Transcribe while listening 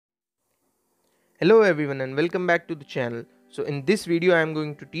Hello everyone and welcome back to the channel. So in this video I am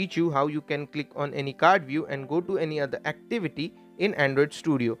going to teach you how you can click on any card view and go to any other activity in Android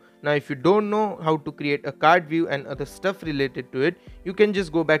Studio. Now if you don't know how to create a card view and other stuff related to it, you can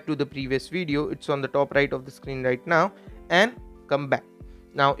just go back to the previous video. It's on the top right of the screen right now and come back.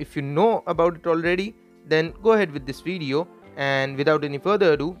 Now if you know about it already, then go ahead with this video, and without any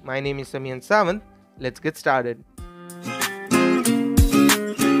further ado, my name is Samian Sawant. Let's get started.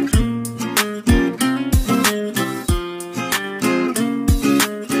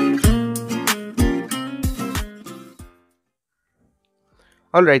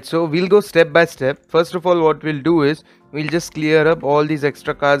 Alright, so we'll go step by step. First of all, what we'll do is we'll just clear up all these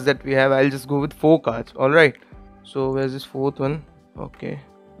extra cards that we have. I'll just go with 4 cards. Alright, so where's this 4th one? Okay,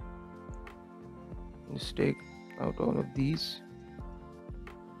 just take out all of these.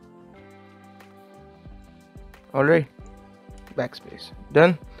 Alright, backspace,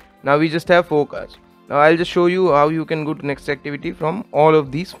 done. Now we just have 4 cards. Now I'll just show you how you can go to next activity from all of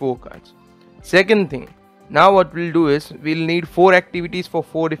these 4 cards. Second thing, now what we'll do is we'll need 4 activities for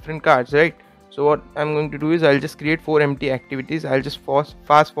 4 different cards, right? So what I'm going to do is I'll just create 4 empty activities. I'll just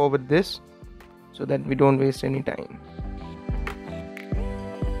fast forward this so that we don't waste any time.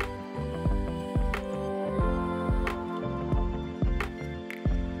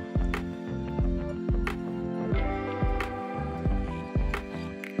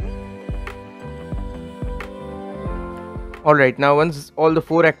 Alright, now once all the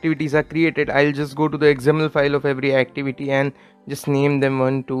 4 activities are created, I'll just go to the XML file of every activity and just name them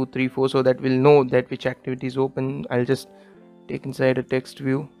 1, 2, 3, 4 so that we'll know that which activity is open. I'll just take inside a text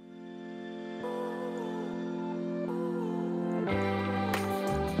view.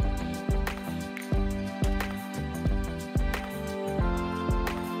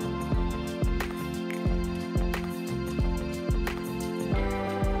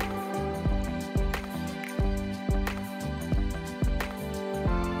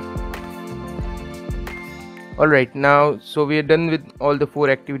 Alright, now so we are done with all the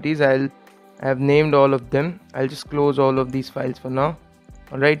 4 activities. I have named all of them. I'll just close all of these files for now.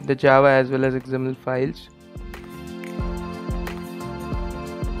 Alright, the Java as well as XML files.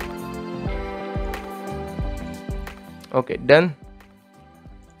 Okay, done.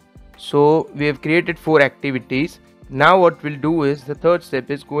 So we have created 4 activities. Now what we'll do is the third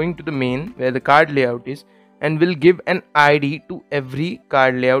step is going to the main where the card layout is, and we'll give an ID to every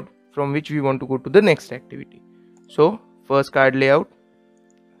card layout from which we want to go to the next activity. So first card layout,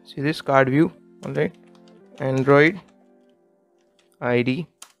 see this card view, alright, Android ID,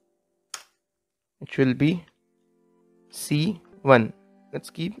 it will be C1. Let's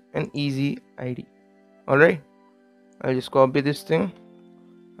keep an easy ID. Alright, I'll just copy this thing.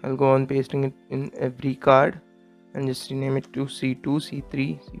 I'll go on pasting it in every card and just rename it to C2,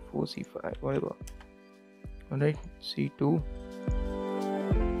 C3, C4, C5, whatever. Alright, C2,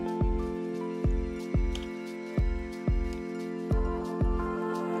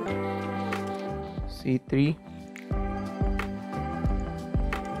 C3,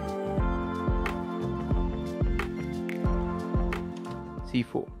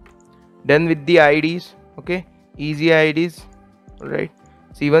 C4. Done with the IDs. Okay, easy IDs. Alright,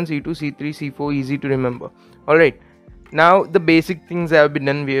 C1, C2, C3, C4, easy to remember. Alright, now the basic things have been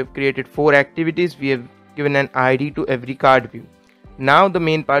done. We have created 4 activities. We have given an ID to every card view. Now the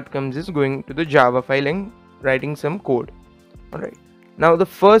main part comes is going to the Java file and writing some code. Alright, now the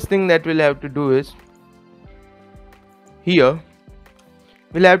first thing that we'll have to do is here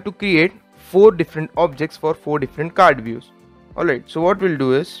we'll have to create 4 different objects for 4 different card views. Alright, so what we'll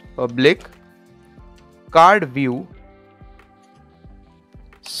do is public card view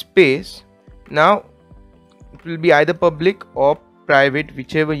space. Now it will be either public or private,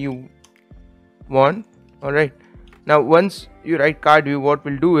 whichever you want. Alright, now once you write card view, what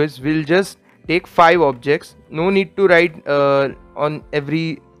we'll do is we'll just take 5 objects. No need to write on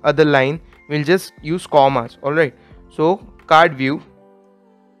every other line. We'll just use commas. Alright, so card view,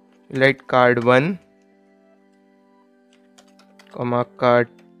 write card 1, comma card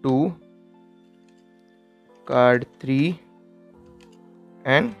 2, card 3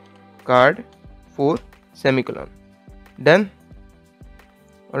 and card 4, semicolon. Done.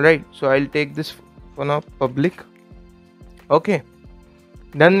 Alright, so I'll take this for now public. Okay,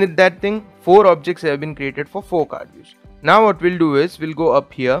 done with that thing. 4 objects have been created for 4 card views. Now what we'll do is we'll go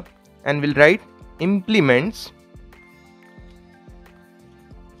up here and we'll write implements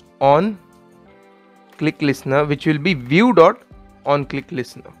on click listener, which will be view dot on click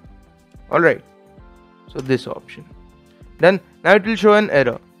listener. Alright, so this option. Then now it will show an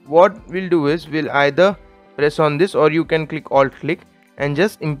error. What we'll do is we'll either press on this, or you can click alt click and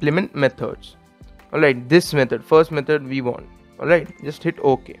just implement methods. Alright, this method, first method we want. Alright, just hit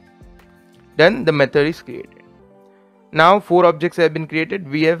OK. Then the method is created. Now 4 objects have been created.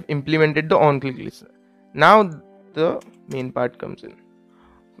 We have implemented the onClick listener. Now the main part comes in.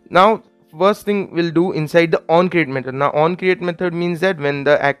 Now first thing we'll do inside the onCreate method. Now onCreate method means that when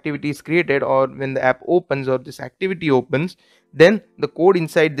the activity is created or when the app opens or this activity opens, then the code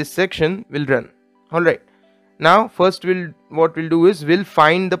inside this section will run. Alright. Now first what we'll do is we'll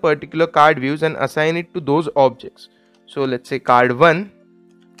find the particular card views and assign it to those objects. So let's say card1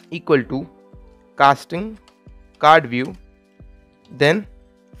 equal to casting card view, then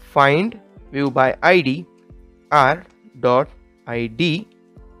find view by id r dot id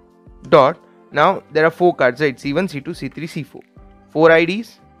dot. Now there are 4 cards, right? C1, C2, C3, C4. 4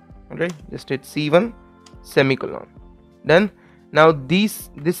 IDs. Alright, just hit C1 semicolon. Then now this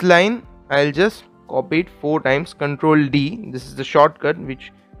line I'll just copy it 4 times. Control D. This is the shortcut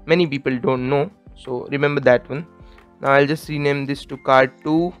which many people don't know, so remember that one. Now I'll just rename this to card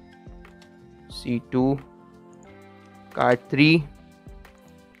 2, C2, card 3,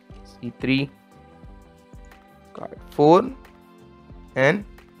 C3, card 4 and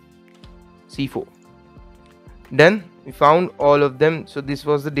C4. Done. We found all of them. So this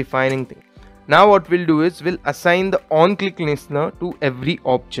was the defining thing. Now what we'll do is we'll assign the onClick listener to every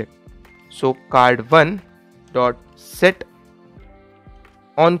object. So card1 dot set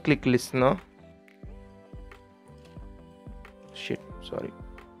onClick listener.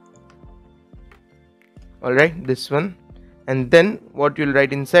 Alright, this one. And then what you'll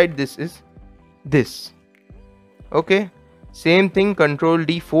write inside this is this. Okay. Same thing, control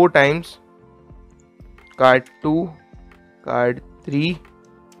D 4 times. Card 2, card 3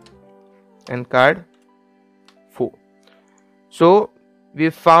 and card 4. So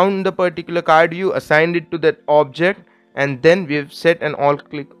we've found the particular card view, assigned it to that object, and then we've set an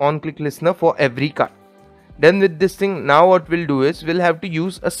onClick listener for every card. Then with this thing, now what we'll do is we'll have to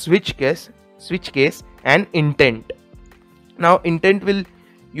use a switch case and intent. Now intent will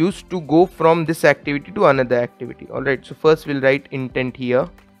use to go from this activity to another activity. Alright, so first we'll write intent here,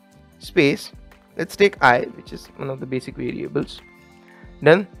 space, let's take I, which is one of the basic variables.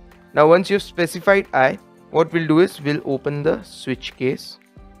 Done. Now once you've specified I, what we'll do is we'll open the switch,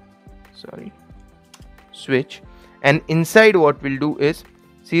 and inside what we'll do is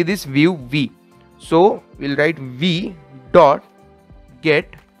see this view V. So we'll write V dot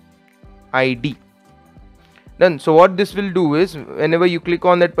get ID. Done. So what this will do is whenever you click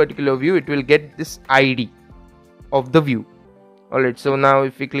on that particular view, it will get this ID of the view. Alright, so now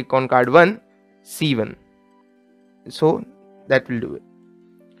if we click on card 1, C1, so that will do it.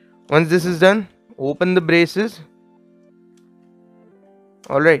 Once this is done, open the braces.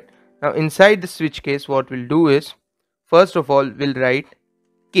 Alright, now inside the switch case, what we'll do is first of all we'll write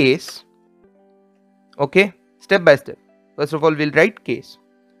case. Okay, step by step. First of all we'll write case.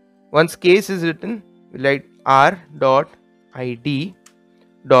 Once case is written, we'll write r dot id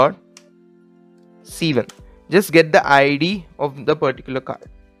dot c1. Just get the ID of the particular card.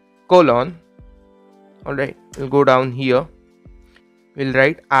 Colon. Alright, we'll go down here. We'll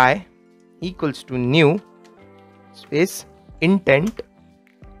write I equals to new space intent,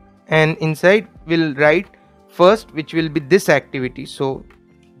 and inside we'll write first, which will be this activity. So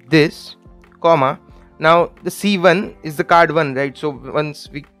this, comma. Now the C1 is the card 1, right? So once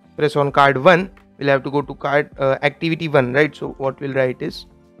we press on card 1, we'll have to go to card activity 1, right? So what we'll write is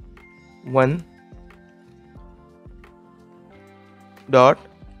 1 dot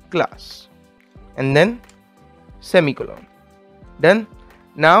class and then semicolon. Done.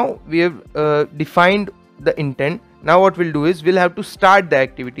 Now we have defined the intent. Now what we'll do is we'll have to start the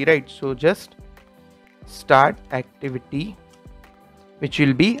activity, right? So just start activity, which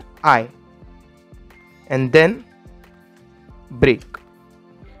will be I, and then break.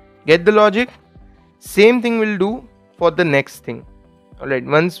 Get the logic? Same thing we'll do for the next thing. Alright,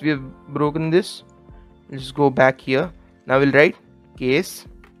 once we have broken this, let's go back here. Now we'll write case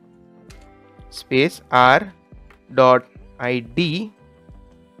space r dot id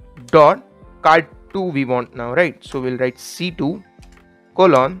dot card 2 we want now, right? So we'll write C2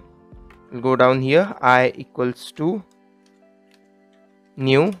 colon, we'll go down here, I equals to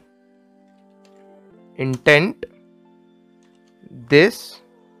new intent this,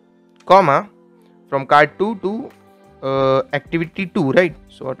 comma, from card 2 to activity 2, right?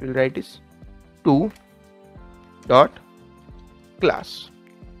 So what we'll write is 2 dot class.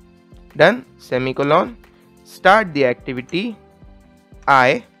 Done. Semicolon. Start the activity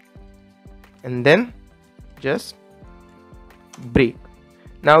I, and then just break.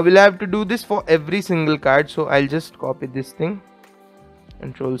 Now we'll have to do this for every single card, so I'll just copy this thing,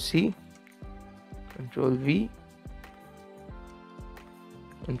 Control C, Control V,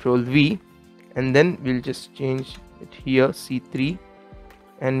 Control V, and then we'll just change it here, C3,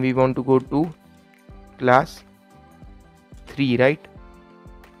 and we want to go to class 3, right?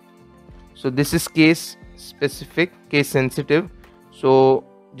 So this is case specific, case sensitive. So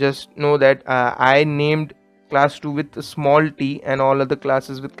just know that I named class 2 with a small t and all other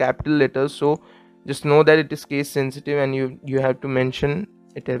classes with capital letters. So just know that it is case sensitive, and you have to mention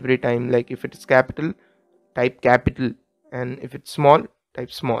it every time. Like if it is capital, type capital, and if it's small,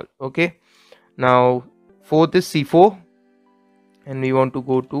 type small. Okay, now fourth is C4, and we want to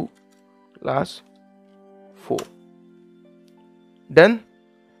go to class 4. Done.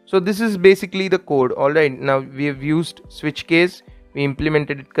 So this is basically the code. Alright, now we have used switch case, we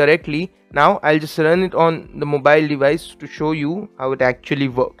implemented it correctly. Now I'll just run it on the mobile device to show you how it actually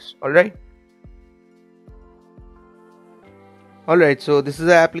works. Alright, so this is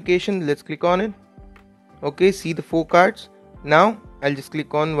the application. Let's click on it. Okay, see the 4 cards. Now I'll just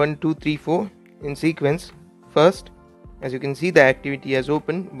click on 1, 2, 3, 4 in sequence. First, as you can see, the activity has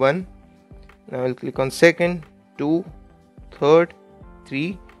opened 1. Now I'll click on second, 2, third,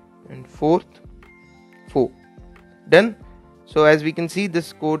 3, and fourth, 4. Done. So as we can see,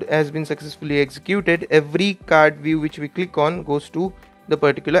 this code has been successfully executed. Every card view which we click on goes to the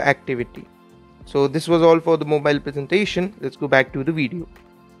particular activity. So this was all for the mobile presentation. Let's go back to the video.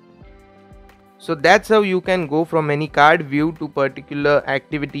 So that's how you can go from any card view to particular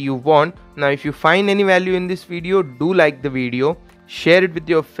activity you want. Now if you find any value in this video, do like the video, share it with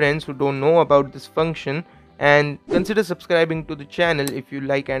your friends who don't know about this function, and consider subscribing to the channel if you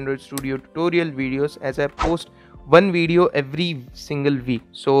like Android Studio tutorial videos, as I post one video every single week.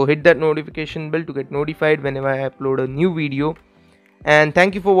 So hit that notification bell to get notified whenever I upload a new video. And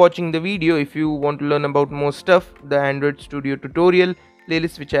thank you for watching the video. If you want to learn about more stuff, the Android Studio tutorial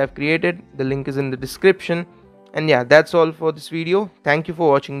playlist which I have created, the link is in the description. And yeah, that's all for this video. Thank you for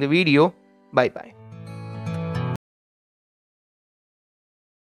watching the video. Bye bye.